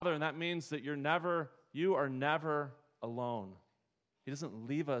and that means that you are never alone. He doesn't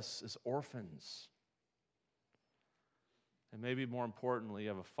leave us as orphans. And maybe more importantly, you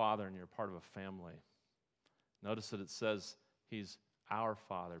have a father and you're part of a family. Notice that it says he's our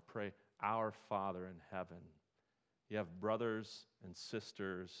Father. Pray, our Father in heaven. You have brothers and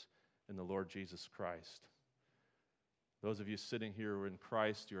sisters in the Lord Jesus Christ. Those of you sitting here in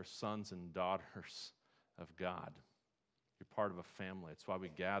Christ, you're sons and daughters of God. You're part of a family. It's why we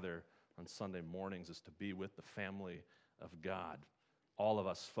gather on Sunday mornings, is to be with the family of God. All of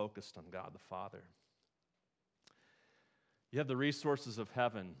us focused on God the Father. You have the resources of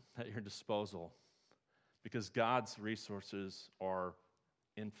heaven at your disposal because God's resources are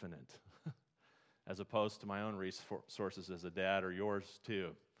infinite as opposed to my own resources as a dad or yours too.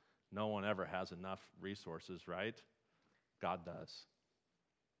 No one ever has enough resources, right? God does.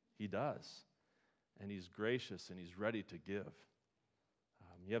 He does. And He's gracious and He's ready to give.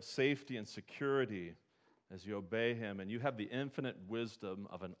 You have safety and security as you obey Him, and you have the infinite wisdom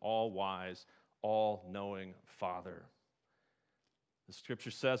of an all-wise, all-knowing Father. The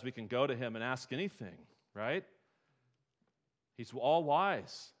Scripture says we can go to Him and ask anything, right? He's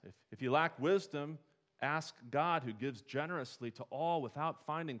all-wise. If you lack wisdom, ask God, who gives generously to all without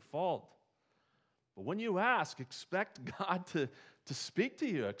finding fault. But when you ask, expect God to speak to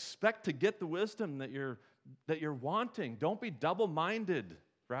you. Expect to get the wisdom that you're wanting. Don't be double-minded,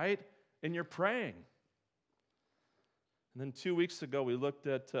 right, in your praying. And then 2 weeks ago, we looked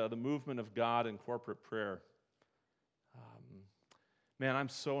at the movement of God in corporate prayer. Man, I'm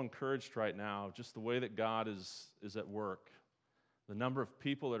so encouraged right now, just the way that God is at work. The number of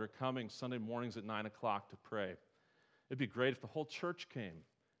people that are coming Sunday mornings at 9 o'clock to pray. It'd be great if the whole church came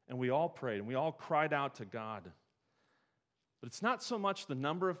and we all prayed and we all cried out to God. But it's not so much the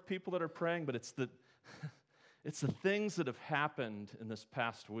number of people that are praying, but it's the things that have happened in this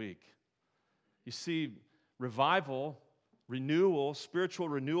past week. You see, revival, renewal, spiritual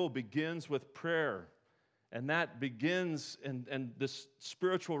renewal begins with prayer. And that begins, and this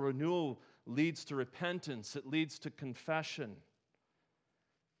spiritual renewal leads to repentance. It leads to confession.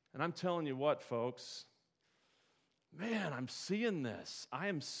 And I'm telling you what, folks, man, I'm seeing this. I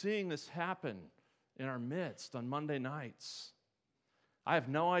am seeing this happen in our midst on Monday nights. I have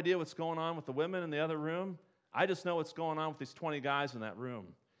no idea what's going on with the women in the other room. I just know what's going on with these 20 guys in that room.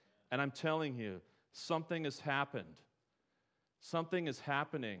 And I'm telling you, something has happened. Something is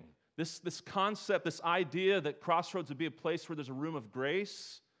happening. This concept, this idea that Crossroads would be a place where there's a room of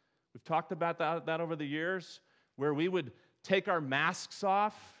grace, we've talked about that over the years, where we would take our masks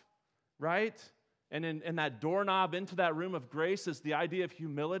off, right? And in that doorknob into that room of grace is the idea of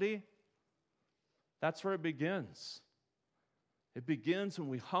humility. That's where it begins. It begins when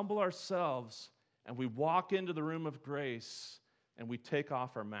we humble ourselves and we walk into the room of grace and we take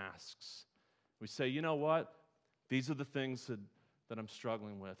off our masks. We say, you know what? These are the things that I'm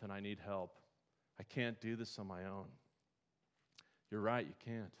struggling with and I need help. I can't do this on my own. You're right, you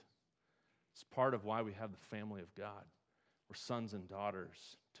can't. It's part of why we have the family of God. We're sons and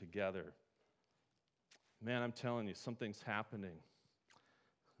daughters together. Man, I'm telling you, something's happening.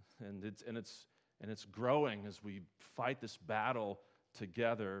 And it's growing as we fight this battle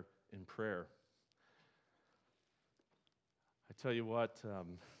together in prayer. I tell you what,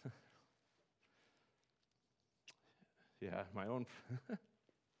 yeah, my own.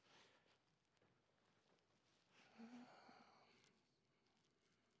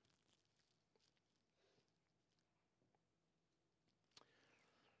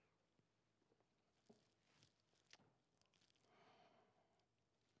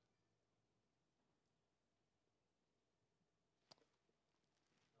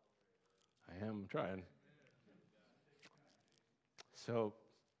 I am trying. So,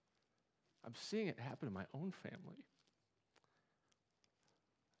 I'm seeing it happen in my own family.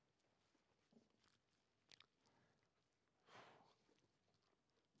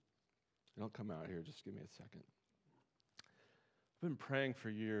 Don't come out here, just give me a second. I've been praying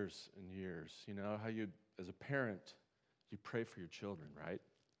for years and years. You know how you, as a parent, you pray for your children, right?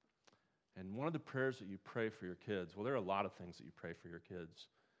 And one of the prayers that you pray for your kids, well, there are a lot of things that you pray for your kids.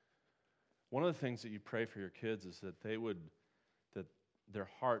 One of the things that you pray for your kids is that that their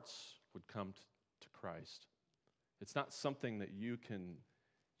hearts would come to Christ. It's not something that you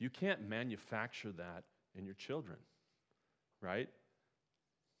can't manufacture that in your children, right?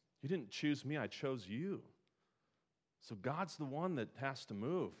 You didn't choose me, I chose you. So God's the one that has to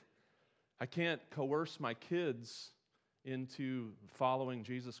move. I can't coerce my kids into following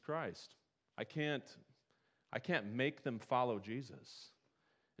Jesus Christ. I can't make them follow Jesus.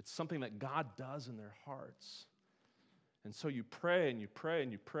 It's something that God does in their hearts. And so you pray and you pray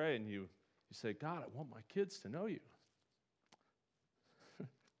and you pray and you say, God, I want my kids to know you.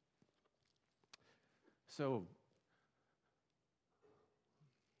 So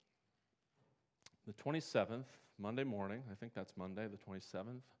the 27th, Monday morning, I think that's Monday, the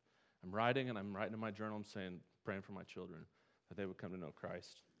 27th, I'm writing in my journal, I'm saying, praying for my children, that they would come to know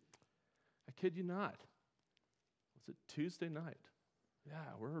Christ. I kid you not. Was it Tuesday night? Yeah,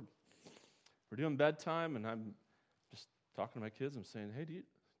 we're doing bedtime, and I'm just talking to my kids. I'm saying, hey,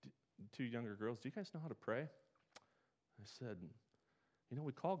 two younger girls, do you guys know how to pray? I said,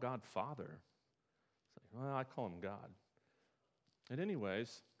 we call God Father. It's like, well, I call him God. And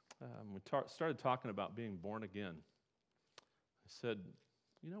anyways, we started talking about being born again. I said,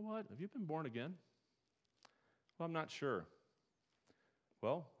 you know what? Have you been born again? Well, I'm not sure.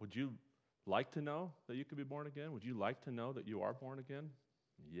 Well, would you like to know that you could be born again? Would you like to know that you are born again?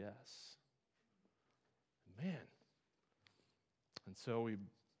 Yes. Man. And so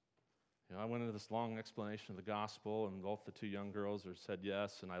I went into this long explanation of the gospel, and both the two young girls said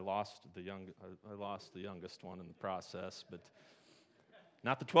yes, and I lost the youngest one in the process, but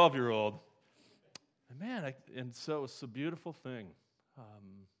not the 12-year-old. And man, and so it's a beautiful thing.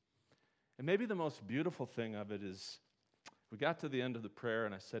 And maybe the most beautiful thing of it is we got to the end of the prayer,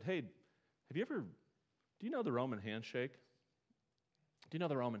 and I said, hey, do you know the Roman handshake? Do you know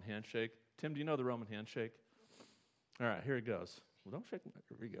the Roman handshake? Tim, do you know the Roman handshake? All right, here it goes. Well, don't shake.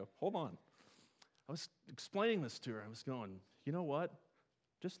 Here we go. Hold on. I was explaining this to her. I was going, you know what?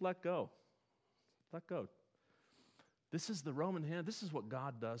 Just let go. Let go. This is the Roman hand. This is what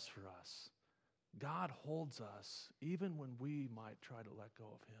God does for us. God holds us even when we might try to let go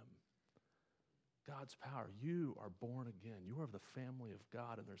of him. God's power. You are born again. You are of the family of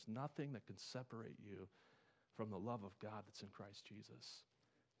God, and there's nothing that can separate you from the love of God that's in Christ Jesus.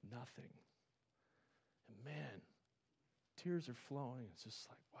 Nothing. And man, tears are flowing. It's just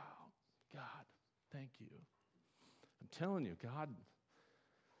like, wow, God, thank you. I'm telling you,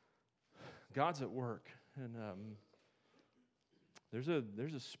 God's at work. And there's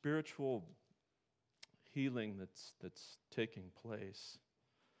a spiritual healing that's taking place.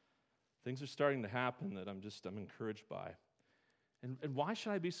 Things are starting to happen that I'm encouraged by. And why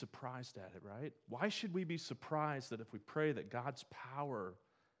should I be surprised at it, right? Why should we be surprised that if we pray that God's power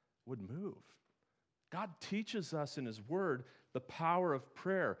would move? God teaches us in his word the power of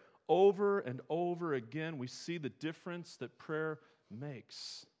prayer. Over and over again, we see the difference that prayer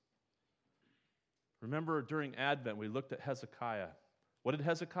makes. Remember during Advent, we looked at Hezekiah. What did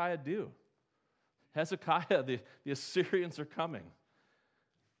Hezekiah do? Hezekiah, the Assyrians are coming.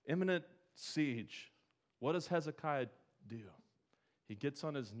 Imminent siege. What does Hezekiah do? He gets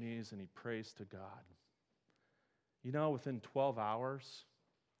on his knees and he prays to God. Within 12 hours,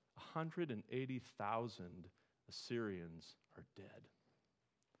 180,000 Assyrians are dead.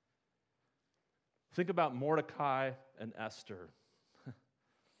 Think about Mordecai and Esther.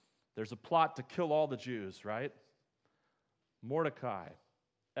 There's a plot to kill all the Jews, right? Mordecai,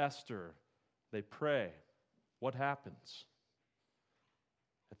 Esther, they pray. What happens?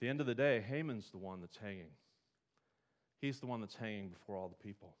 At the end of the day, Haman's the one that's hanging. He's the one that's hanging before all the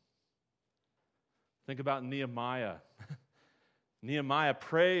people. Think about Nehemiah. Nehemiah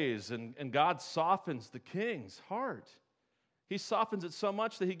prays, and God softens the king's heart. He softens it so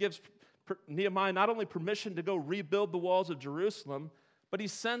much that he gives Nehemiah not only permission to go rebuild the walls of Jerusalem, but he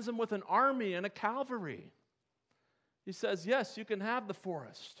sends him with an army and a cavalry. He says, yes, you can have the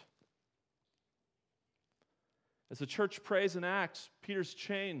forest. As the church prays in Acts, Peter's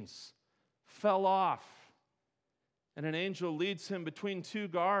chains fell off, and an angel leads him between two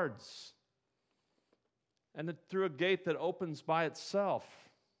guards and through a gate that opens by itself.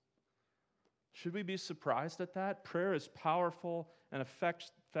 Should we be surprised at that? Prayer is powerful and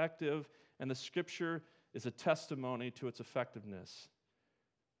effective, and the Scripture is a testimony to its effectiveness.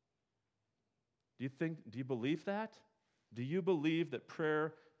 Do you believe that? Do you believe that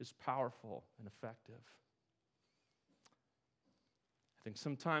prayer is powerful and effective? I think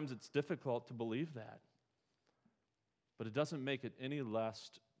sometimes it's difficult to believe that, but it doesn't make it any less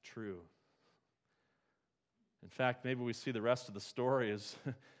true. In fact, maybe we see the rest of the story as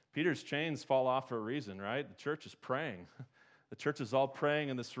Peter's chains fall off for a reason, right? The church is praying. The church is all praying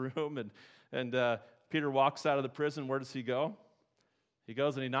in this room, and Peter walks out of the prison. Where does he go? He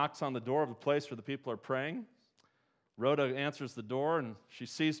goes and he knocks on the door of the place where the people are praying. Rhoda answers the door, and she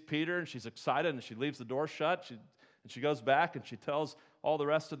sees Peter, and she's excited, and she leaves the door shut. And she goes back, and she tells all the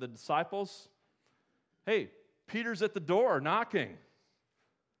rest of the disciples, hey, Peter's at the door knocking.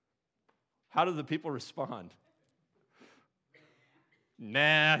 How do the people respond?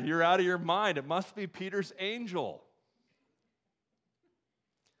 Nah, you're out of your mind. It must be Peter's angel.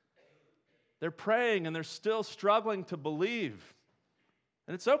 They're praying and they're still struggling to believe.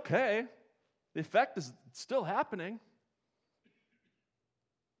 And it's okay. The effect is still happening.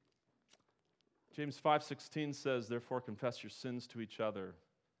 James 5:16 says, "Therefore confess your sins to each other,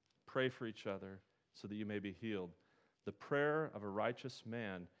 pray for each other, so that you may be healed. The prayer of a righteous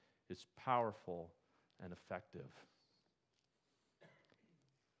man is powerful and effective."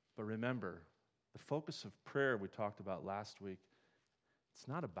 But remember, the focus of prayer we talked about last week, it's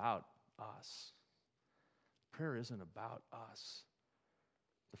not about us. Prayer isn't about us.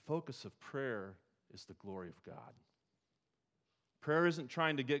 The focus of prayer is the glory of God. Prayer isn't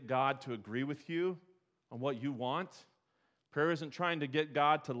trying to get God to agree with you on what you want. Prayer isn't trying to get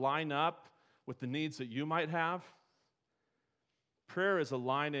God to line up with the needs that you might have. Prayer is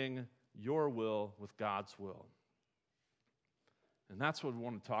aligning your will with God's will. And that's what we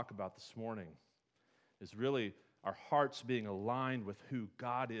want to talk about this morning, is really our hearts being aligned with who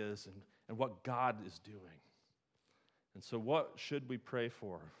God is and what God is doing. And so what should we pray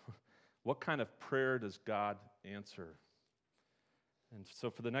for? What kind of prayer does God answer? And so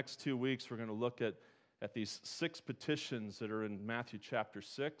for the next 2 weeks, we're going to look at these 6 petitions that are in Matthew chapter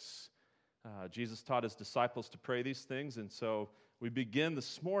 6. Jesus taught his disciples to pray these things, and so we begin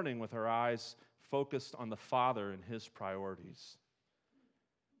this morning with our eyes focused on the Father and his priorities.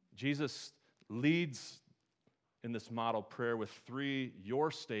 Jesus leads in this model prayer with 3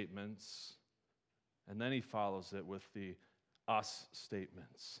 your statements, and then he follows it with the us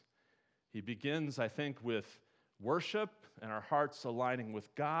statements. He begins, I think, with worship and our hearts aligning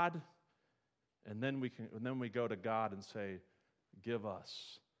with God, and then we go to God and say, "Give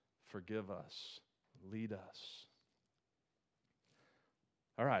us, forgive us, lead us."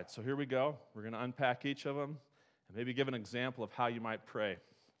 All right, so here we go. We're going to unpack each of them and maybe give an example of how you might pray.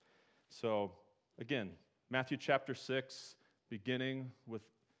 So, again, Matthew chapter 6, beginning with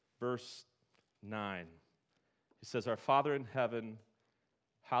verse 9. He says, "Our Father in heaven,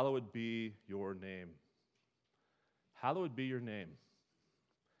 hallowed be your name." Hallowed be your name.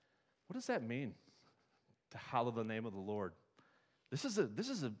 What does that mean, to hallow the name of the Lord? This is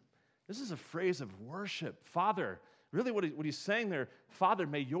a phrase of worship. Father, really what he's saying there, Father,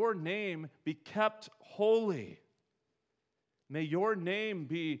 may your name be kept holy. May your name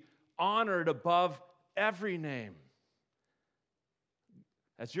be honored above every name.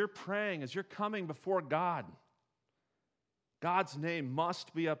 As you're praying, as you're coming before God, God's name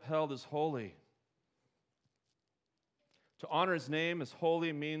must be upheld as holy. To honor his name as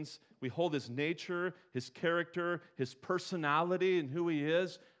holy means we hold his nature, his character, his personality, and who he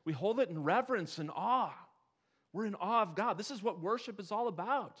is. We hold it in reverence and awe. We're in awe of God. This is what worship is all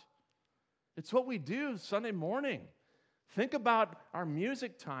about. It's what we do Sunday morning. Think about our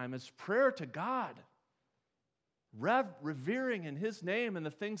music time as prayer to God, revering in his name and the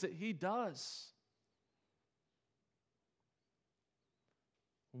things that he does.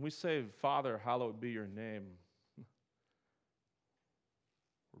 When we say, Father, hallowed be your name,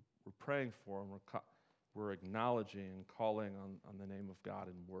 we're praying for him. We're acknowledging and calling on the name of God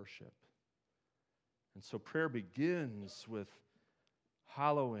in worship. And so prayer begins with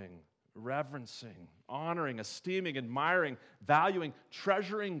hallowing, reverencing, honoring, esteeming, admiring, valuing,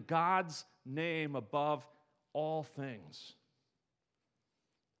 treasuring God's name above all things.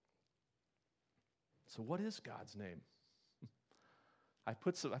 So what is God's name? I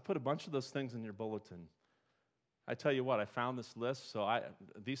put a bunch of those things in your bulletin. I tell you what, I found this list, so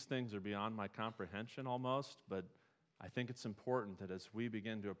these things are beyond my comprehension almost, but I think it's important that as we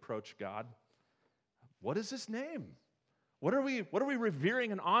begin to approach God, what is his name? What are we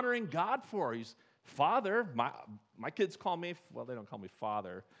revering and honoring God for? He's Father. My kids call me, well, they don't call me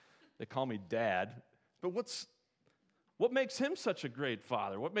Father. They call me Dad. But what makes him such a great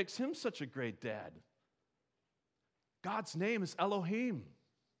Father? What makes him such a great Dad? God's name is Elohim.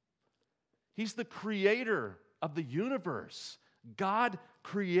 He's the creator of the universe. God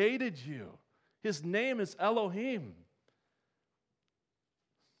created you. His name is Elohim.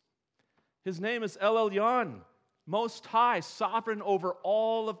 His name is El Elyon, Most High, sovereign over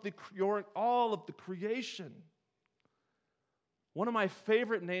all of the creation. One of my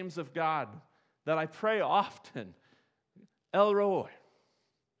favorite names of God that I pray often, El Roi.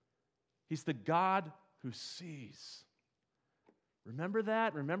 He's the God who sees. Remember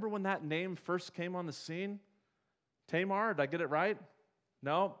that? Remember when that name first came on the scene? Tamar, did I get it right?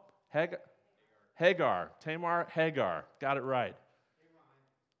 No? Hagar. Tamar, Hagar. Got it right.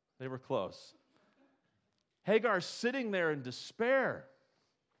 They were close. Hagar's sitting there in despair.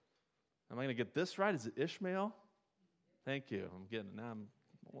 Am I going to get this right? Is it Ishmael? Thank you. I'm getting it now.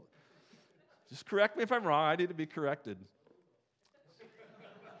 Just correct me if I'm wrong. I need to be corrected.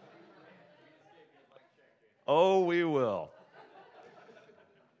 Oh, we will.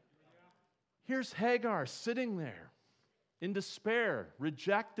 Here's Hagar sitting there in despair,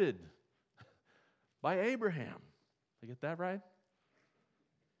 rejected by Abraham. Did I get that right?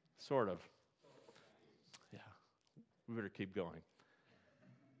 Sort of. Yeah, we better keep going.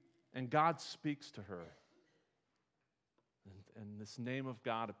 And God speaks to her. And this name of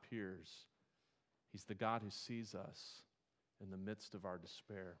God appears. He's the God who sees us in the midst of our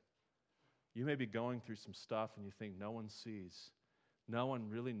despair. You may be going through some stuff and you think no one sees. No one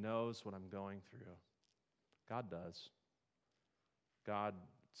really knows what I'm going through. God does. God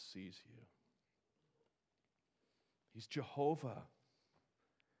sees you. He's Jehovah.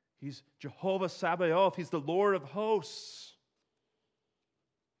 He's Jehovah Sabaoth. He's the Lord of hosts.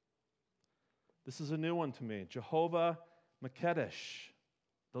 This is a new one to me. Jehovah Makedesh,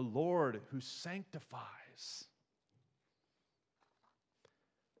 the Lord who sanctifies.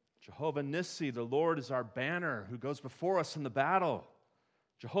 Jehovah Nissi, the Lord is our banner who goes before us in the battle.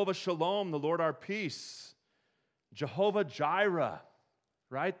 Jehovah Shalom, the Lord our peace. Jehovah Jireh,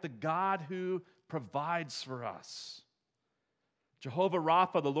 right? The God who provides for us. Jehovah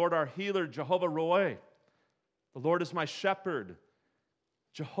Rapha, the Lord our healer. Jehovah Roy, the Lord is my shepherd.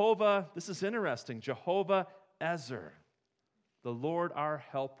 Jehovah, this is interesting, Jehovah Ezer, the Lord our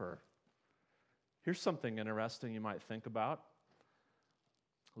helper. Here's something interesting you might think about.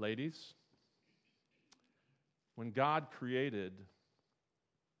 Ladies, when God created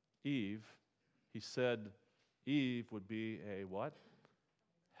Eve, he said Eve would be a what?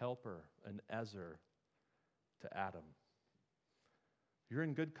 Helper, an Ezer to Adam. You're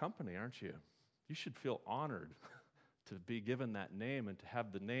in good company, aren't you? You should feel honored to be given that name and to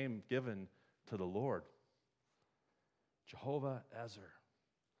have the name given to the Lord. Jehovah Ezer,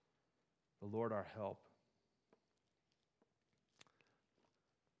 the Lord our help.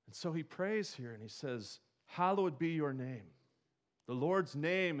 And so he prays here and he says, hallowed be your name. The Lord's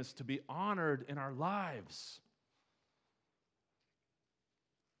name is to be honored in our lives.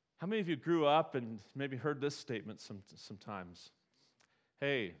 How many of you grew up and maybe heard this statement sometimes?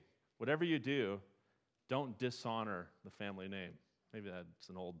 Hey, whatever you do, don't dishonor the family name. Maybe that's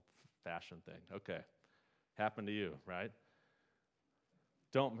an old-fashioned thing. Okay. Happened to you, right?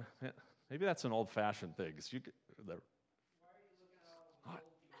 Maybe that's an old-fashioned thing.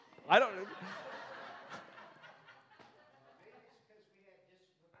 I don't.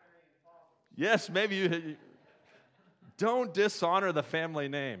 Yes, maybe you don't dishonor the family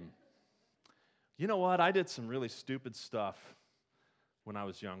name. You know what? I did some really stupid stuff when I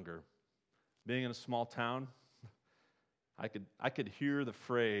was younger. Being in a small town, I could hear the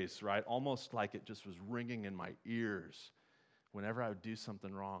phrase, right? Almost like it just was ringing in my ears whenever I would do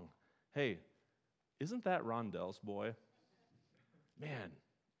something wrong. Hey, isn't that Rondell's boy? Man,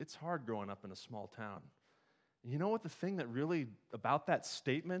 it's hard growing up in a small town. You know what the thing that really, about that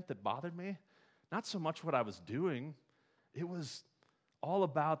statement that bothered me? Not so much what I was doing. It was all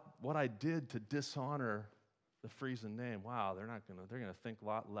about what I did to dishonor the Friesen name. Wow, they're gonna think a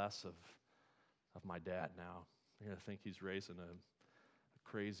lot less of my dad now. They're gonna think he's raising a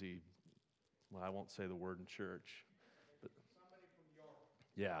crazy, well, I won't say the word in church. But, somebody from York.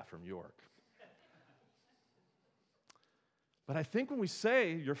 Yeah, from York. But I think when we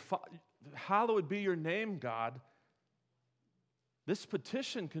say, hallowed be your name, God, this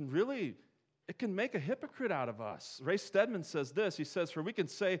petition can make a hypocrite out of us. Ray Stedman says this. He says, for we can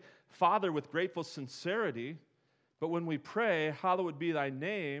say, Father, with grateful sincerity, but when we pray, hallowed be thy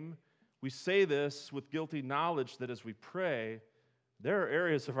name, we say this with guilty knowledge that as we pray, there are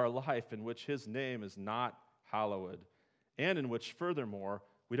areas of our life in which his name is not hallowed, and in which, furthermore,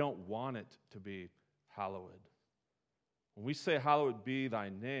 we don't want it to be hallowed. When we say, hallowed be thy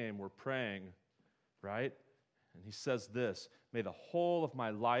name, we're praying, right? And he says this, may the whole of my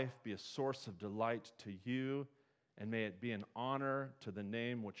life be a source of delight to you, and may it be an honor to the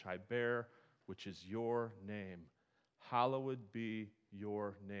name which I bear, which is your name. Hallowed be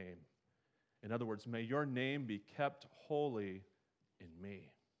your name. In other words, may your name be kept holy in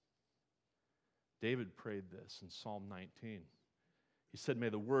me. David prayed this in Psalm 19. He said, may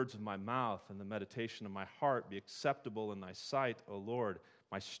the words of my mouth and the meditation of my heart be acceptable in thy sight, O Lord,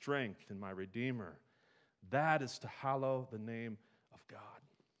 my strength and my Redeemer. That is to hallow the name of God.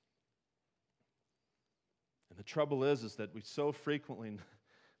 And the trouble is that we so frequently,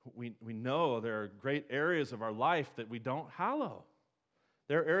 we know there are great areas of our life that we don't hallow.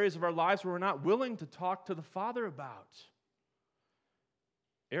 There are areas of our lives where we're not willing to talk to the Father about.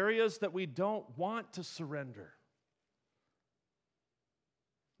 Areas that we don't want to surrender.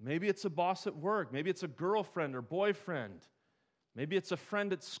 Maybe it's a boss at work. Maybe it's a girlfriend or boyfriend. Maybe it's a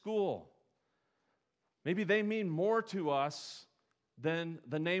friend at school. Maybe they mean more to us than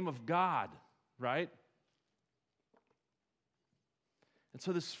the name of God, right? And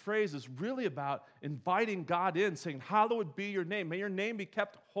so this phrase is really about inviting God in, saying, hallowed be your name. May your name be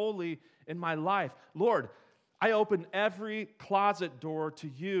kept holy in my life. Lord, I open every closet door to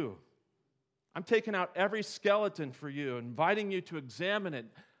you. I'm taking out every skeleton for you, inviting you to examine it.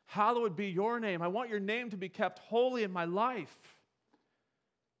 Hallowed be your name. I want your name to be kept holy in my life.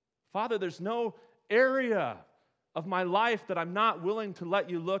 Father, there's no area of my life that I'm not willing to let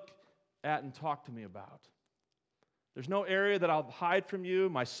you look at and talk to me about. There's no area that I'll hide from you,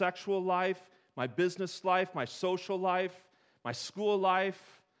 my sexual life, my business life, my social life, my school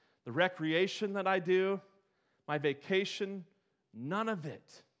life, the recreation that I do, my vacation, none of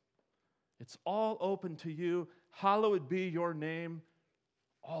it. It's all open to you. Hallowed be your name,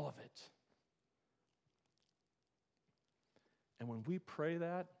 all of it. And when we pray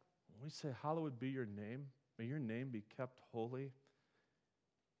that, when we say, hallowed be your name, may your name be kept holy,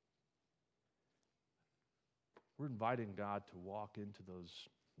 we're inviting God to walk into those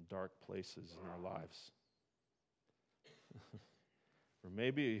dark places in our lives. Or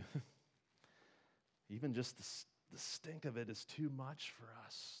maybe even just the stink of it is too much for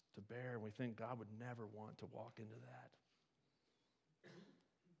us to bear, and we think God would never want to walk into that.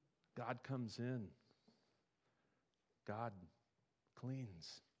 God comes in. God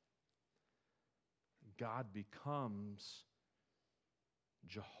cleans. God becomes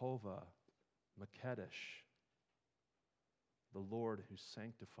Jehovah Makedesh, the Lord who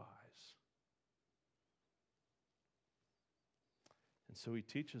sanctifies. And so he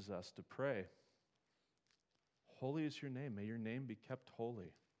teaches us to pray, holy is your name. May your name be kept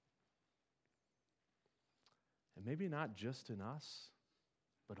holy. And maybe not just in us,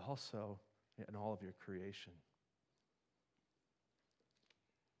 but also in all of your creation.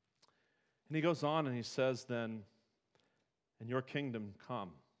 And he goes on and he says then, and your kingdom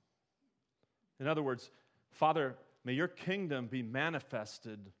come. In other words, Father, may your kingdom be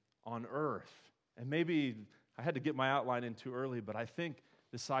manifested on earth. And maybe I had to get my outline in too early, but I think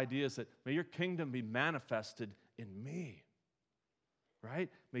this idea is that may your kingdom be manifested in me, right?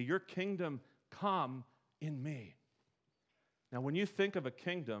 May your kingdom come in me. Now, when you think of a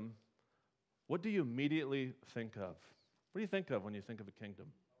kingdom, what do you immediately think of? What do you think of when you think of a kingdom?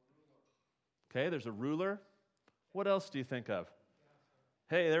 Okay, there's a ruler. What else do you think of?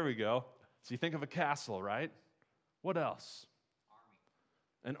 Hey, there we go. So you think of a castle, right? What else?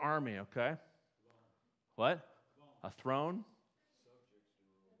 Army. An army, okay. What? A throne?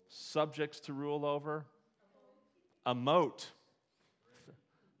 Subjects to rule over. A moat.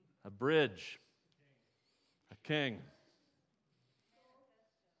 A bridge. A king.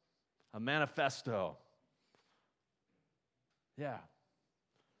 A manifesto. Yeah.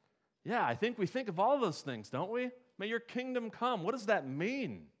 Yeah, I think we think of all those things, don't we? May your kingdom come. What does that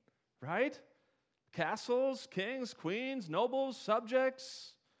mean? Right? Castles, kings, queens, nobles,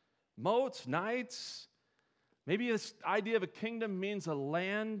 subjects, moats, knights. Maybe this idea of a kingdom means a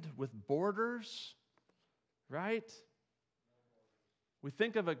land with borders, right? We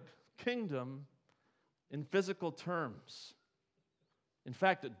think of a kingdom in physical terms. In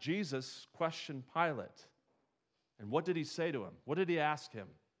fact, Jesus questioned Pilate. And what did he say to him? What did he ask him?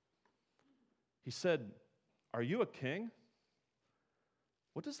 He said, "Are you a king?"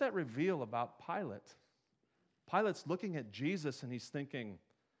 What does that reveal about Pilate? Pilate's looking at Jesus and he's thinking,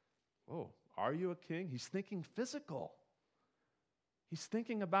 "Oh, are you a king?" He's thinking physical. He's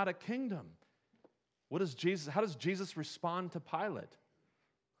thinking about a kingdom. How does Jesus respond to Pilate?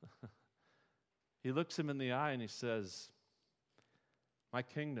 He looks him in the eye and he says, "My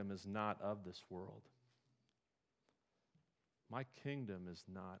kingdom is not of this world. My kingdom is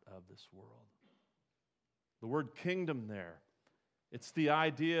not of this world." The word kingdom there, it's the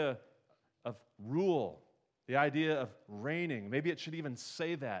idea of rule, the idea of reigning. Maybe it should even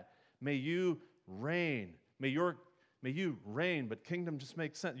say that. May you reign. May you reign, but kingdom just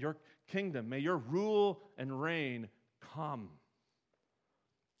makes sense. Your kingdom, may your rule and reign come.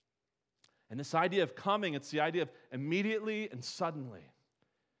 And this idea of coming, it's the idea of immediately and suddenly.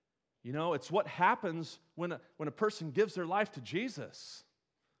 You know, it's what happens when a person gives their life to Jesus,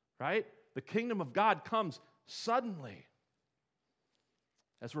 right? The kingdom of God comes suddenly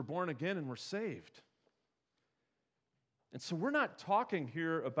as we're born again and we're saved. And so we're not talking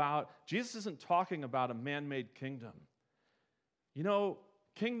here about, Jesus isn't talking about a man-made kingdom. You know,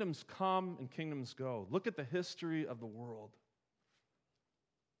 kingdoms come and kingdoms go. Look at the history of the world.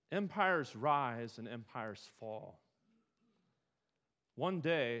 Empires rise and empires fall. One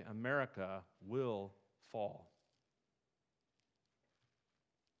day, America will fall.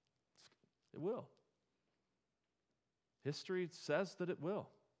 It will. History says that it will,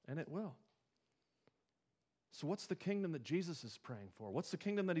 and it will. So what's the kingdom that Jesus is praying for? What's the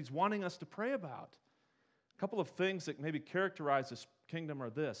kingdom that he's wanting us to pray about? A couple of things that maybe characterize this kingdom are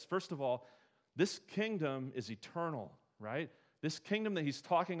this. First of all, this kingdom is eternal, right? This kingdom that he's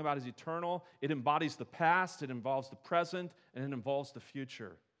talking about is eternal. It embodies the past, it involves the present, and it involves the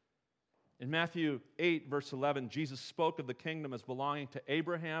future. In Matthew 8, verse 11, Jesus spoke of the kingdom as belonging to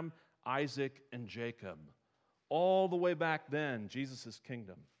Abraham, Isaac, and Jacob. All the way back then, Jesus'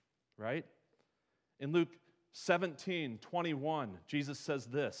 kingdom, right? In Luke 17:21, Jesus says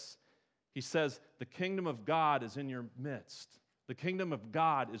this. He says, the kingdom of God is in your midst. The kingdom of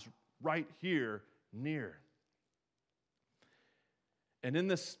God is right here, near. And in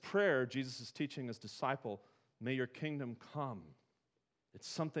this prayer, Jesus is teaching his disciple, may your kingdom come. It's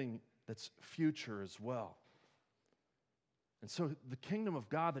something that's future as well. And so the kingdom of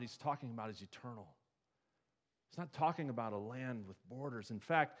God that he's talking about is eternal. He's not talking about a land with borders. In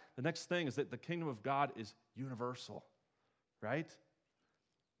fact, the next thing is that the kingdom of God is universal, right?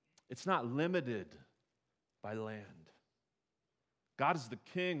 It's not limited by land. God is the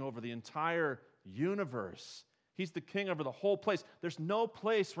king over the entire universe. He's the king over the whole place. There's no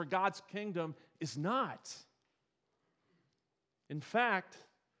place where God's kingdom is not. In fact,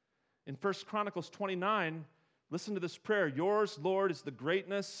 in 1 Chronicles 29, listen to this prayer. Yours, Lord, is the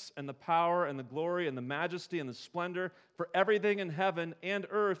greatness and the power and the glory and the majesty and the splendor, for everything in heaven and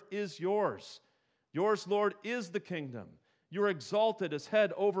earth is yours. Yours, Lord, is the kingdom. You are exalted as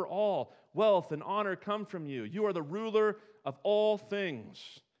head over all. Wealth and honor come from you. You are the ruler of all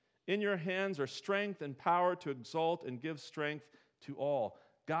things. In your hands are strength and power to exalt and give strength to all.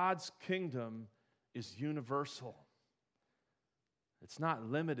 God's kingdom is universal. It's not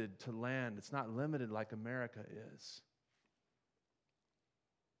limited to land. It's not limited like America is.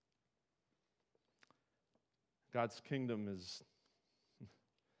 God's kingdom is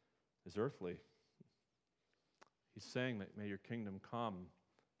earthly. He's saying that may your kingdom come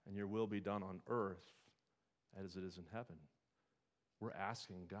and your will be done on earth as it is in heaven. We're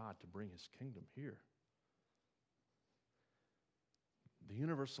asking God to bring his kingdom here. The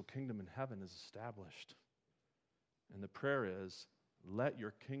universal kingdom in heaven is established. And the prayer is, let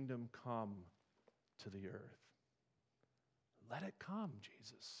your kingdom come to the earth. Let it come,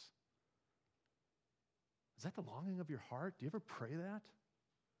 Jesus. Is that the longing of your heart? Do you ever pray that?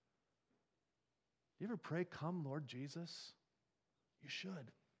 Do you ever pray, come, Lord Jesus? You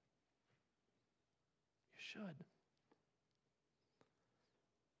should. You should.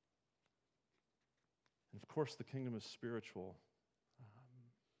 And of course, the kingdom is spiritual.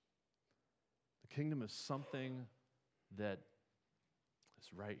 The kingdom is something that is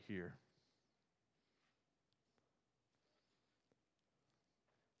right here.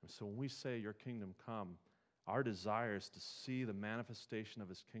 And so when we say your kingdom come, our desire is to see the manifestation of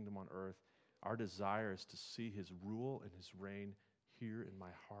his kingdom on earth. Our desire is to see his rule and his reign here in my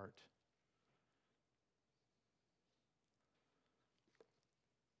heart.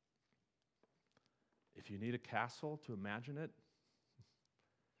 If you need a castle to imagine it,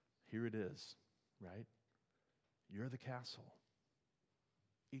 here it is, right? You're the castle.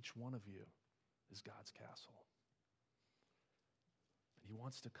 Each one of you is God's castle. And he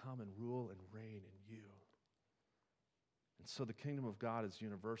wants to come and rule and reign in you. And so the kingdom of God is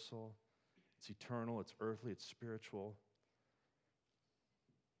universal, it's eternal, it's earthly, it's spiritual.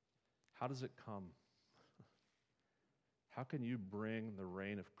 How does it come? How can you bring the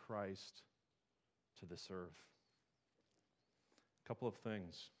reign of Christ to this earth? A couple of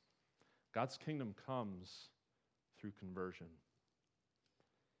things. God's kingdom comes through conversion.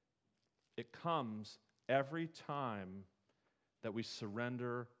 It comes every time that we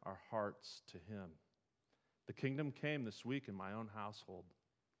surrender our hearts to him. The kingdom came this week in my own household.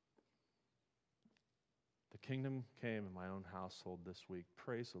 The kingdom came in my own household this week.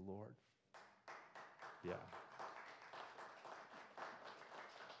 Praise the Lord. Yeah.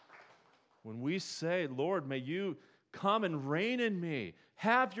 When we say, Lord, may you come and reign in me,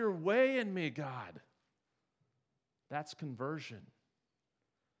 have your way in me, God, that's conversion.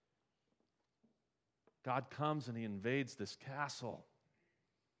 God comes and he invades this castle.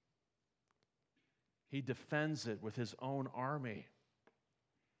 He defends it with his own army.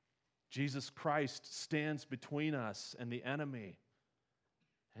 Jesus Christ stands between us and the enemy,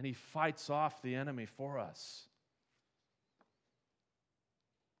 and he fights off the enemy for us.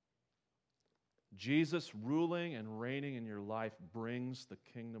 Jesus ruling and reigning in your life brings the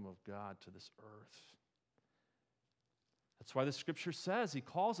kingdom of God to this earth. That's why the scripture says he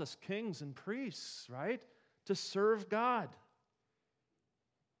calls us kings and priests, right? To serve God.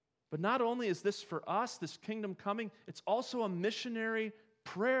 But not only is this for us, this kingdom coming, it's also a missionary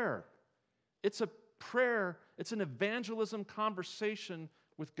prayer. It's a prayer, it's an evangelism conversation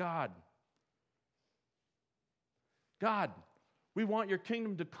with God. God, we want your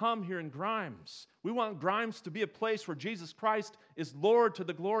kingdom to come here in Grimes. We want Grimes to be a place where Jesus Christ is Lord to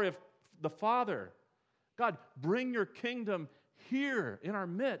the glory of the Father. God, bring your kingdom here in our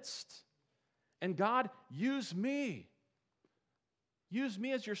midst. And God, use me. Use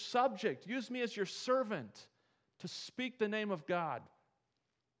me as your subject. Use me as your servant to speak the name of God.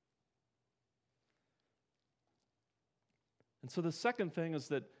 And so the second thing is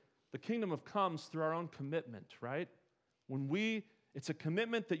that the kingdom comes through our own commitment, right? It's a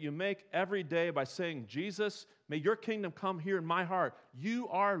commitment that you make every day by saying, Jesus, may your kingdom come here in my heart. You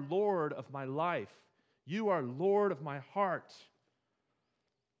are Lord of my life. You are Lord of my heart.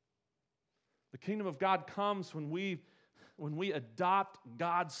 The kingdom of God comes when we adopt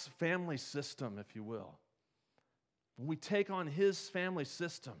God's family system, if you will. When we take on His family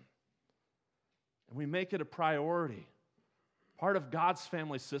system and we make it a priority. Part of God's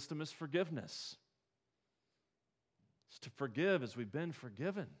family system is forgiveness. It's to forgive as we've been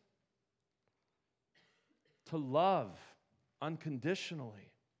forgiven. To love unconditionally.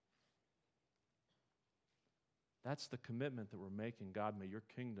 That's the commitment that we're making. God, may your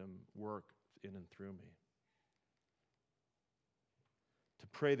kingdom work in and through me. To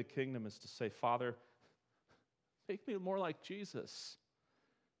pray the kingdom is to say, Father, make me more like Jesus.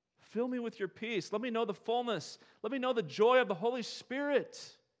 Fill me with your peace. Let me know the fullness. Let me know the joy of the Holy Spirit.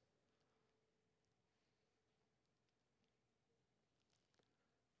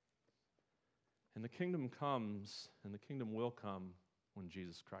 And the kingdom comes, and the kingdom will come when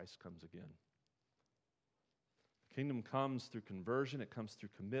Jesus Christ comes again. The kingdom comes through conversion. It comes through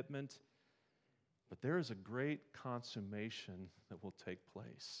commitment. But there is a great consummation that will take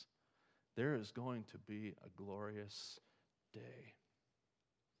place. There is going to be a glorious day.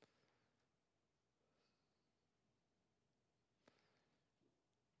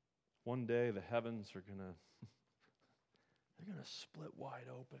 One day the heavens are going to split wide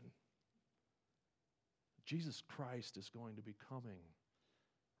open. Jesus Christ is going to be coming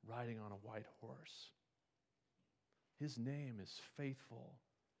riding on a white horse. His name is faithful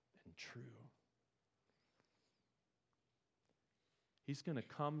and true. He's going to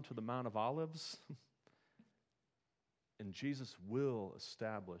come to the Mount of Olives, and Jesus will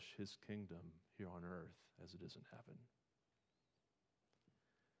establish his kingdom here on earth as it is in heaven.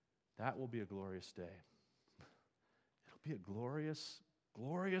 That will be a glorious day. It'll be a glorious,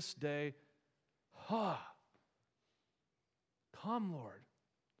 glorious day. Come, Lord.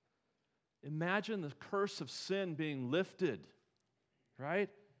 Imagine the curse of sin being lifted, right?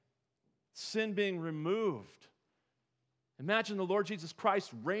 Sin being removed. Imagine the Lord Jesus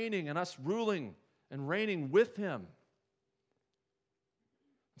Christ reigning and us ruling and reigning with him.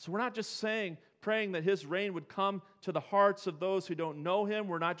 So we're not just praying that his reign would come to the hearts of those who don't know him.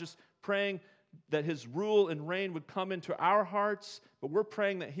 We're not just praying that his rule and reign would come into our hearts, but we're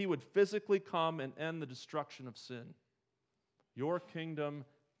praying that he would physically come and end the destruction of sin. Your kingdom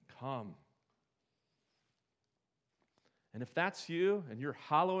come. And if that's you, and you're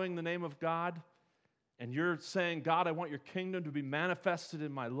hallowing the name of God, and you're saying, God, I want your kingdom to be manifested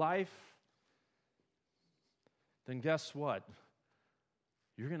in my life, then guess what?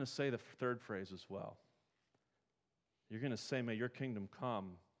 You're going to say the third phrase as well. You're going to say, may your kingdom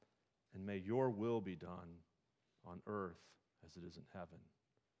come, and may your will be done on earth as it is in heaven.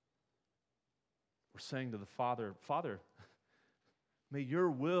 We're saying to the Father, Father, may your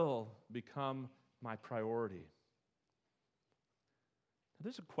will become my priority. Now,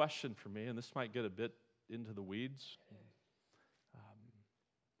 there's a question for me, and this might get a bit into the weeds.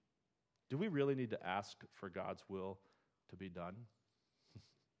 Do we really need to ask for God's will to be done?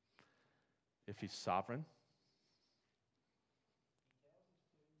 If he's sovereign?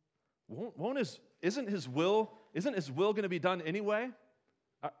 Isn't his will going to be done anyway?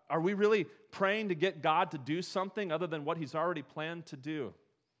 Are we really praying to get God to do something other than what he's already planned to do?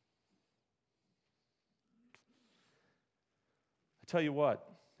 I tell you what,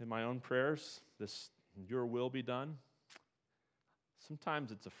 in my own prayers, this your will be done,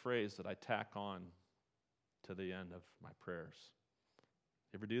 sometimes it's a phrase that I tack on to the end of my prayers.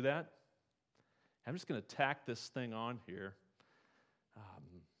 You ever do that? I'm just going to tack this thing on here.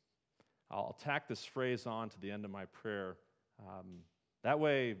 I'll tack this phrase on to the end of my prayer. That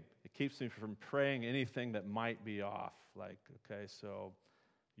way, it keeps me from praying anything that might be off. Like, okay, so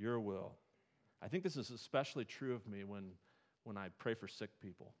your will. I think this is especially true of me when I pray for sick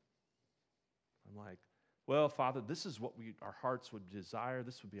people. I'm like, well, Father, this is what our hearts would desire.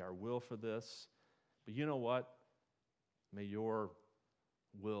 This would be our will for this. But you know what? May your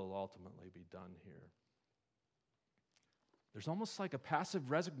will ultimately be done here. There's almost like a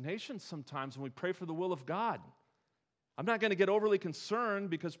passive resignation sometimes when we pray for the will of God. I'm not going to get overly concerned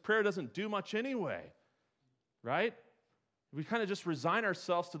because prayer doesn't do much anyway, right? We kind of just resign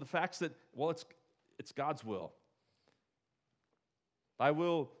ourselves to the facts that, well, it's God's will. Thy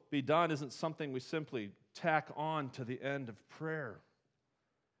will be done isn't something we simply tack on to the end of prayer.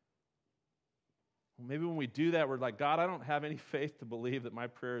 Maybe when we do that, we're like, God, I don't have any faith to believe that my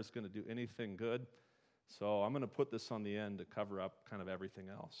prayer is going to do anything good, so I'm going to put this on the end to cover up kind of everything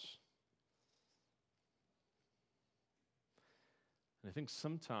else. And I think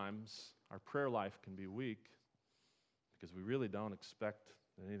sometimes our prayer life can be weak because we really don't expect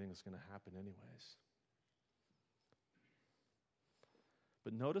that anything is going to happen anyways.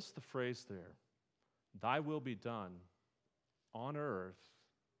 But notice the phrase there, thy will be done on earth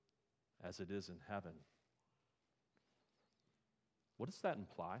as it is in heaven. What does that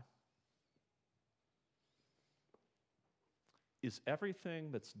imply? Is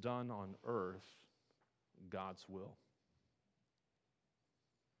everything that's done on earth God's will?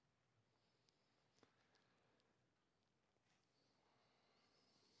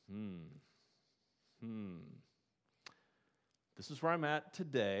 This is where I'm at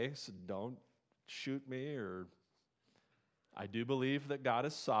today, so don't shoot me. I do believe that God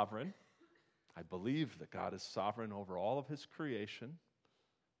is sovereign. I believe that God is sovereign over all of his creation.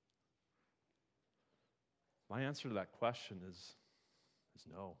 My answer to that question is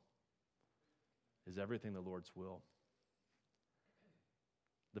no. Is everything the Lord's will?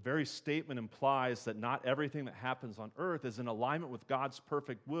 The very statement implies that not everything that happens on earth is in alignment with God's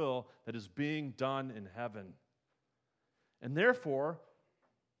perfect will that is being done in heaven. And therefore,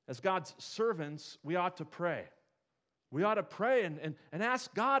 as God's servants, we ought to pray. We ought to pray and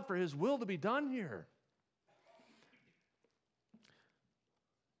ask God for his will to be done here.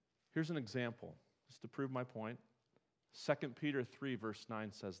 Here's an example, just to prove my point. 2 Peter 3, verse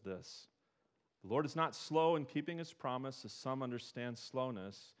 9 says this, the Lord is not slow in keeping his promise, as some understand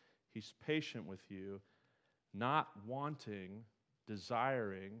slowness. He's patient with you, not wanting,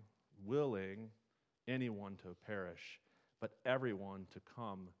 desiring, willing anyone to perish, but everyone to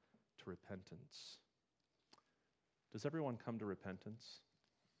come to repentance. Does everyone come to repentance?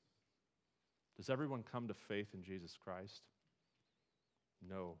 Does everyone come to faith in Jesus Christ?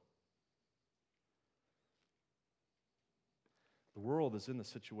 No. The world is in the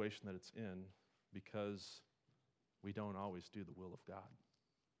situation that it's in because we don't always do the will of God.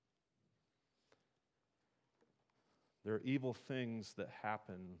 There are evil things that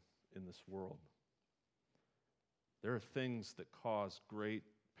happen in this world. There are things that cause great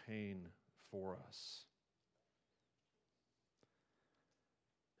pain for us.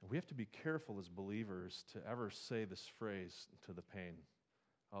 And we have to be careful as believers to ever say this phrase to the pain,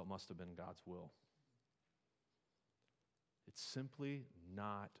 oh, it must have been God's will. It's simply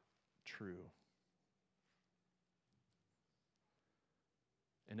not true.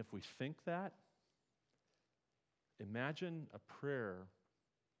 And if we think that, imagine a prayer,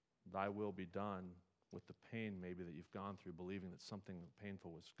 thy will be done, with the pain maybe that you've gone through, believing that something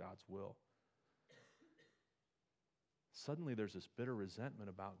painful was God's will. Suddenly there's this bitter resentment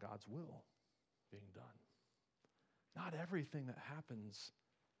about God's will being done. Not everything that happens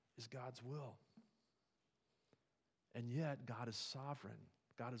is God's will. And yet God is sovereign.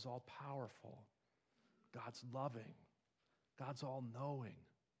 God is all powerful. God's loving. God's all knowing.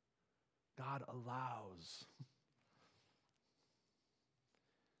 God allows.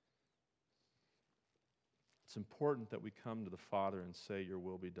 It's important that we come to the Father and say, your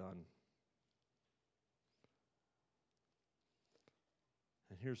will be done.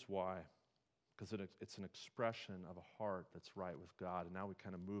 And here's why. Because it's an expression of a heart that's right with God. And now we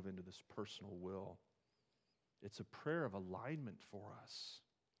kind of move into this personal will. It's a prayer of alignment for us.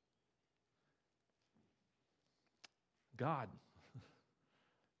 God,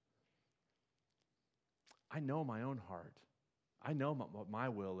 I know my own heart. I know what my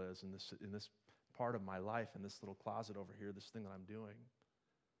will is in this part of my life, in this little closet over here, this thing that I'm doing.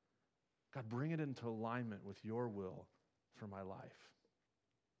 God, bring it into alignment with your will for my life.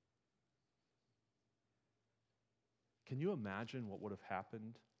 Can you imagine what would have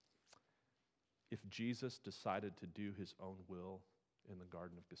happened if Jesus decided to do his own will in the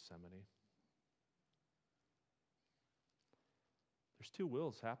Garden of Gethsemane? There's two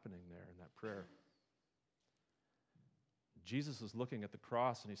wills happening there in that prayer. Jesus is looking at the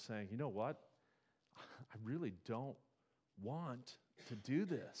cross and he's saying, you know what? I really don't want to do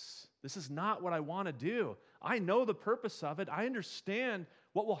this. This is not what I want to do. I know the purpose of it. I understand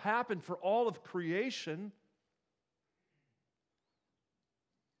what will happen for all of creation.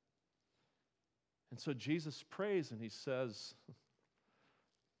 And so Jesus prays and he says,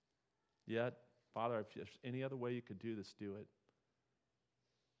 yet, Father, if there's any other way you could do this, do it.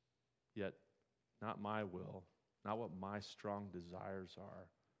 Yet, not my will, not what my strong desires are,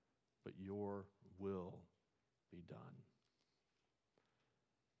 but your will be done.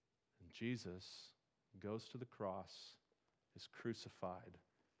 And Jesus goes to the cross, is crucified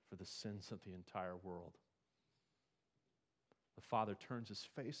for the sins of the entire world. The Father turns his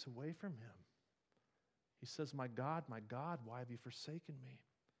face away from him. He says, my God, why have you forsaken me?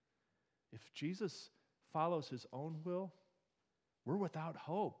 If Jesus follows his own will, we're without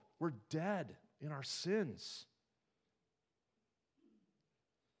hope. We're dead in our sins.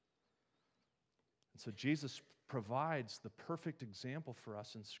 And so Jesus provides the perfect example for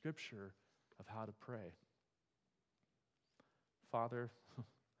us in Scripture of how to pray. Father,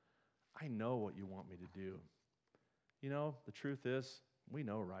 I know what you want me to do. You know, the truth is, we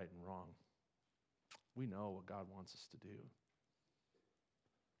know right and wrong. We know what God wants us to do.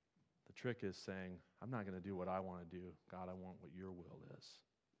 The trick is saying, I'm not going to do what I want to do. God, I want what your will is.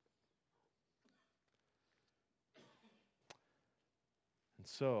 And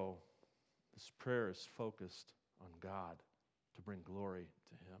so, this prayer is focused on God to bring glory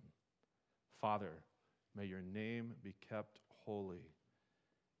to him. Father, may your name be kept holy.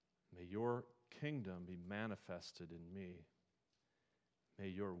 May your kingdom be manifested in me. May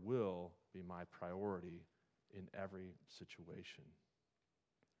your will be my priority in every situation.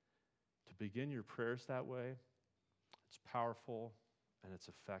 To begin your prayers that way, it's powerful and it's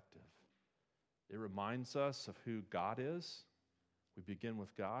effective. It reminds us of who God is. We begin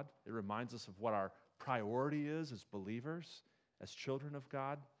with God. It reminds us of what our priority is as believers, as children of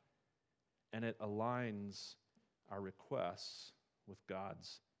God, and it aligns our requests with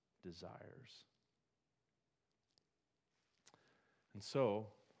God's desires. And so,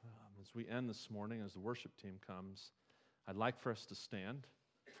 as we end this morning, as the worship team comes, I'd like for us to stand,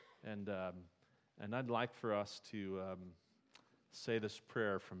 and I'd like for us to say this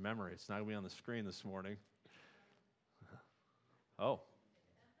prayer from memory. It's not going to be on the screen this morning. Oh,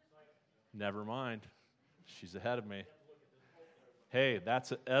 never mind. She's ahead of me. Hey,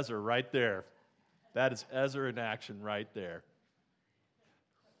 that's Ezra right there. That is Ezra in action right there.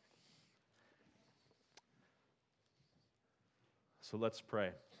 So let's pray.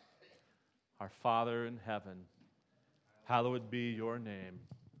 Our Father in heaven, hallowed be your name.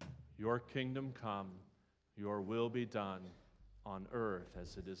 Your kingdom come, your will be done on earth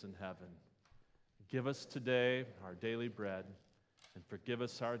as it is in heaven. Give us today our daily bread, and forgive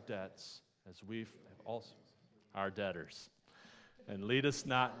us our debts as we have also our debtors. And lead us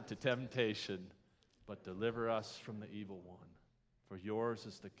not into temptation, but deliver us from the evil one. For yours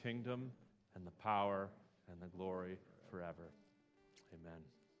is the kingdom and the power and the glory forever. Amen.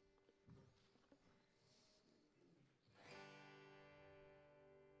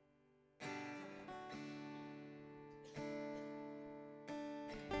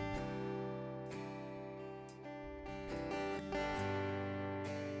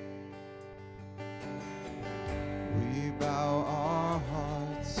 We bow our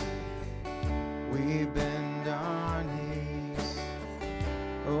hearts, we bend our knees.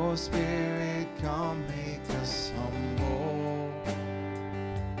 Oh Spirit, come make us humble.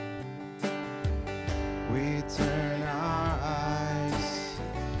 We turn our eyes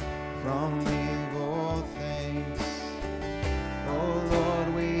from evil things. Oh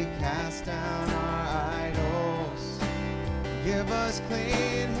Lord, we cast down our idols. Give us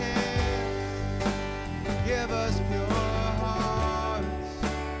clean hands, give us pure hearts.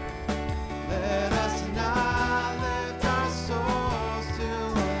 Let us not lift our souls to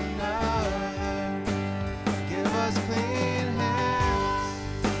another. Give us clean hands,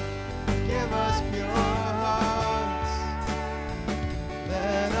 give us pure hearts.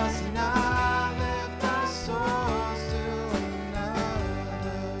 Let us not lift our souls to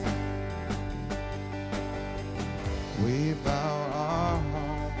another. We bow our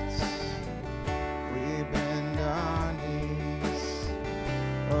hearts,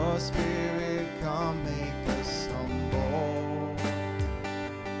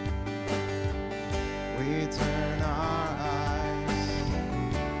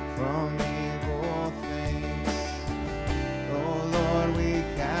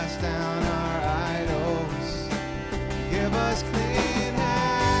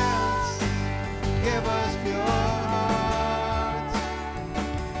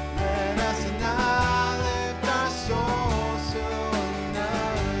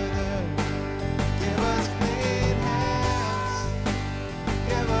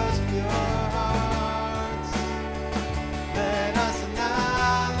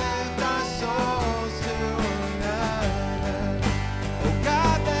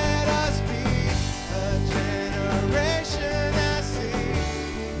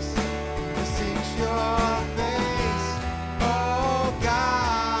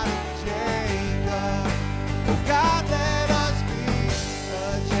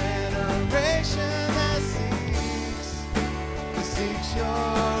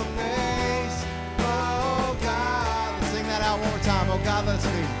 your face. Oh God, let's sing that out one more time. Oh God, let us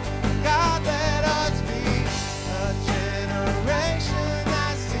be. God, let us be a generation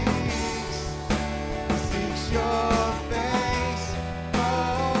that seeks your face.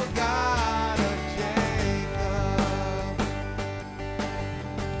 Oh God of Jacob.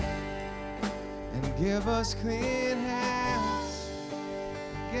 And give us clean hands,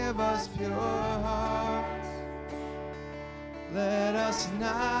 give us pure hearts. Let us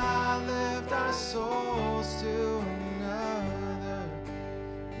not lift our souls to another.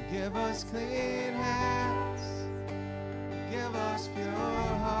 Give us clean hands, give us pure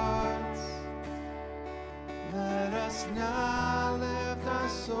hearts. Let us not lift our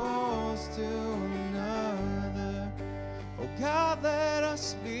souls to another. Oh God, let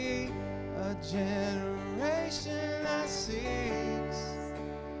us be a generation that seeks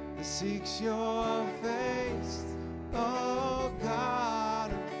your face. Oh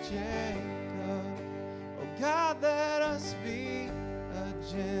God of Jacob. Oh God, let us be a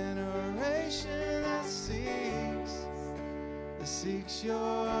generation that seeks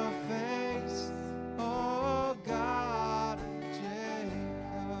your face. Oh God of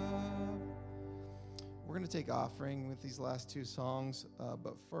Jacob. We're going to take offering with these last two songs,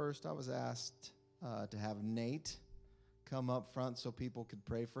 but first I was asked to have Nate come up front so people could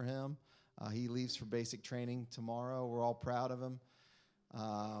pray for him. He leaves for basic training tomorrow. We're all proud of him.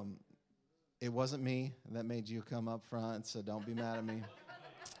 It wasn't me that made you come up front, so don't be mad at me.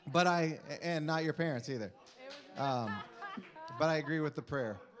 And not your parents either. But I agree with the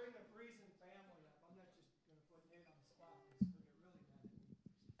prayer. Bring the Friesen family up. I'm not just going to put Nate on the spot. He's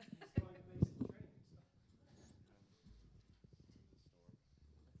going to get really mad. He's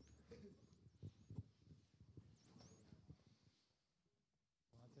going to basic training.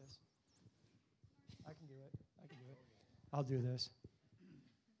 Want this? I can do it. I'll do this.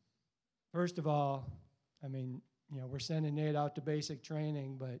 First of all, we're sending Nate out to basic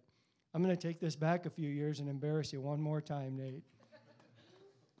training, but I'm going to take this back a few years and embarrass you one more time, Nate.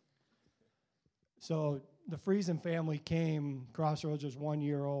 So the Friesen family came, Crossroads was 1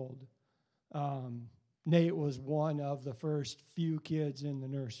 year old. Nate was one of the first few kids in the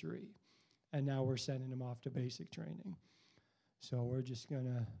nursery, and now we're sending him off to basic training. So we're just going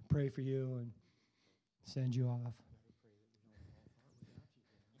to pray for you and send you off.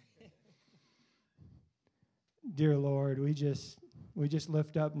 Dear Lord, we just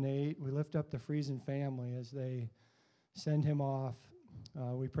lift up Nate. We lift up the Friesen family as they send him off.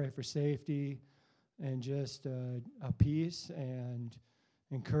 We pray for safety and just a peace and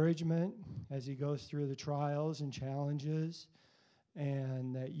encouragement as he goes through the trials and challenges,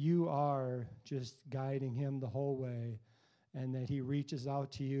 and that you are just guiding him the whole way, and that he reaches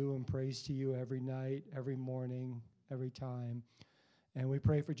out to you and prays to you every night, every morning, every time. And we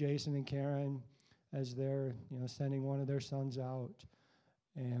pray for Jason and Karen as they're sending one of their sons out.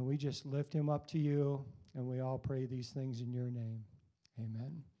 And we just lift him up to you, and we all pray these things in your name.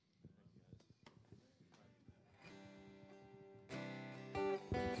 Amen.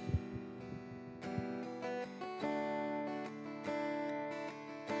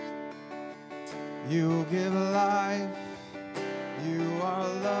 You give life, you are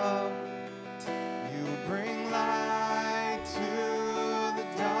love, you bring light to the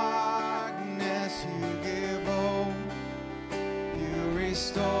darkness, you give hope, you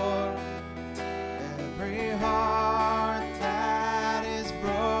restore every heart that is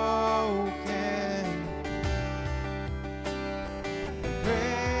broken.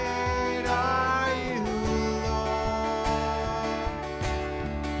 Great are you, Lord.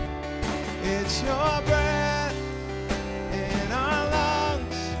 It's your breath in our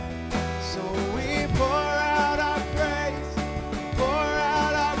lungs,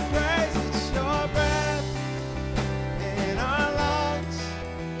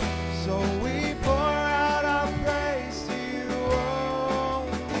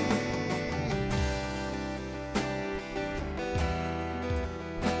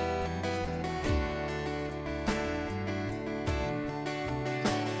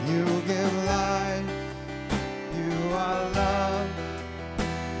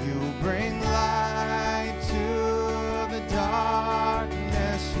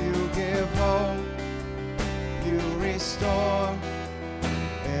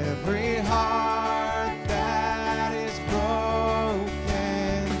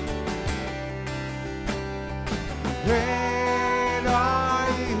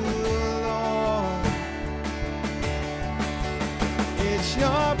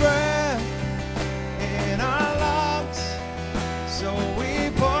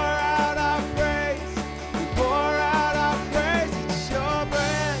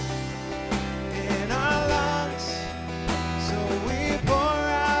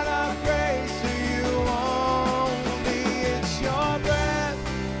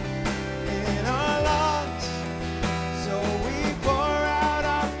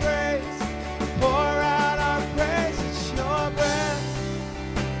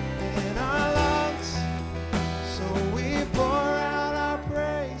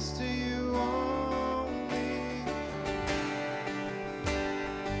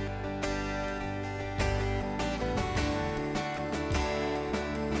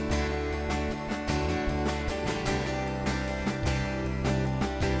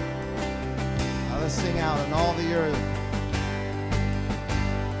 the earth.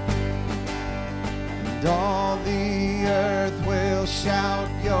 And all the earth will shout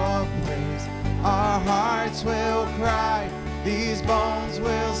your praise. Our hearts will cry, these bones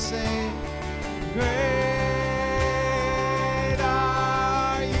will sing. Great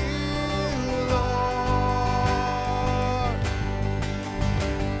are you, Lord.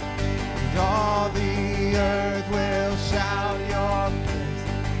 And all the earth will shout your praise.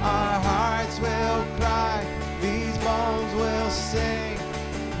 Our hearts will cry, these bones will sing.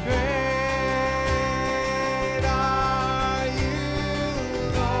 Great are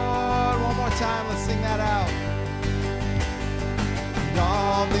you, Lord. One more time, let's sing that out. And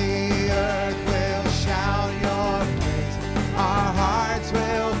all the earth will shout your praise. Our hearts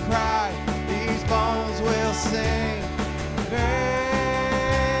will cry, these bones will sing. Great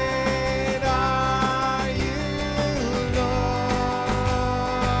are you,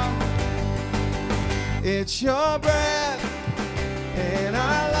 Lord. It's your breath in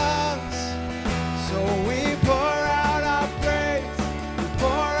our lungs, so we pour out our praise. We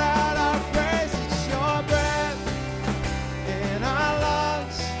pour out our praise. It's your breath in our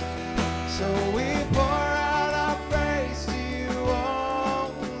lungs, so we pour out our praise to you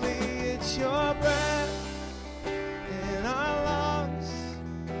only. It's your breath in our lungs,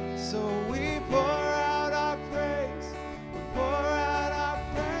 so we pour out our praise. We pour out our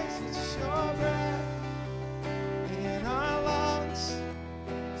praise. It's your breath in our lungs,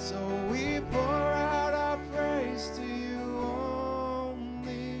 so we pour out our praise to you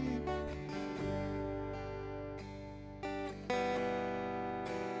only.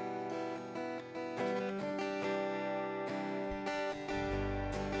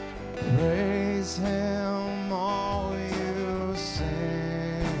 Praise him, all you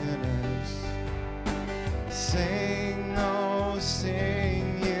sinners. Sing, oh,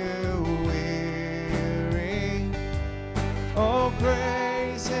 sing, you weary. Oh,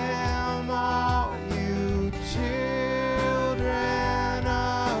 praise him, all you children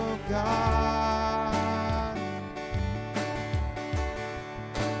of God.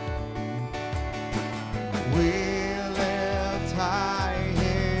 We lift high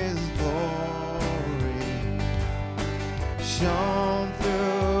his glory, shown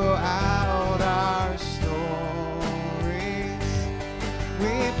throughout our stories.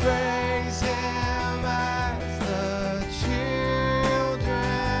 We praise him as the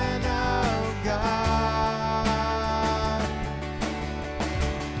children of God.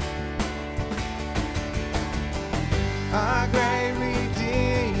 Our great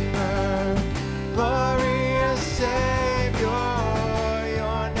Redeemer, glorious Savior,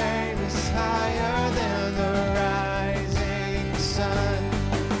 your name is higher than the rising sun.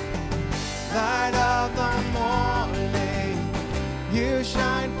 Light of the morning, you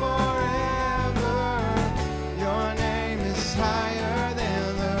shine forever. Your name is higher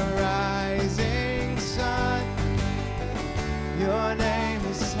than the rising sun. Your name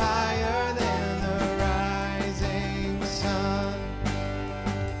is higher than the rising sun.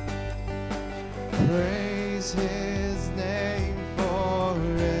 Praise his name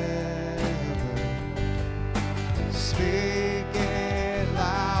forever. Speak it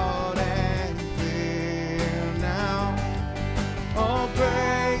loud and clear now. Oh,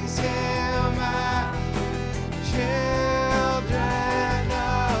 praise him as children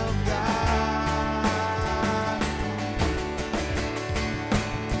of God.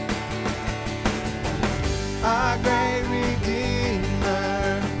 Our great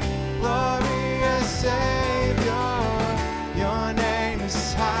Redeemer, glorious Savior, your name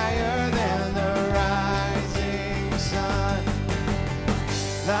is higher than the rising sun.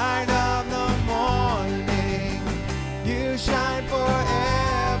 Light of the morning, you shine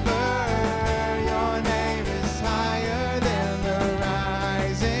forever. Your name is higher than the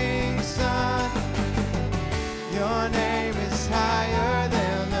rising sun. Your name is higher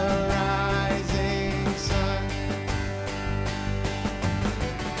than the rising sun.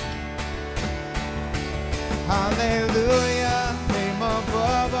 Hallelujah, name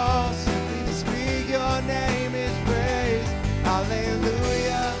above all, simply to speak your name is praise.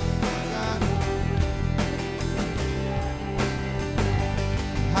 Hallelujah, God.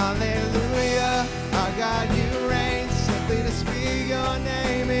 Hallelujah, our God, you reign, simply to speak your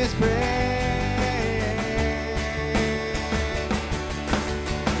name is praise.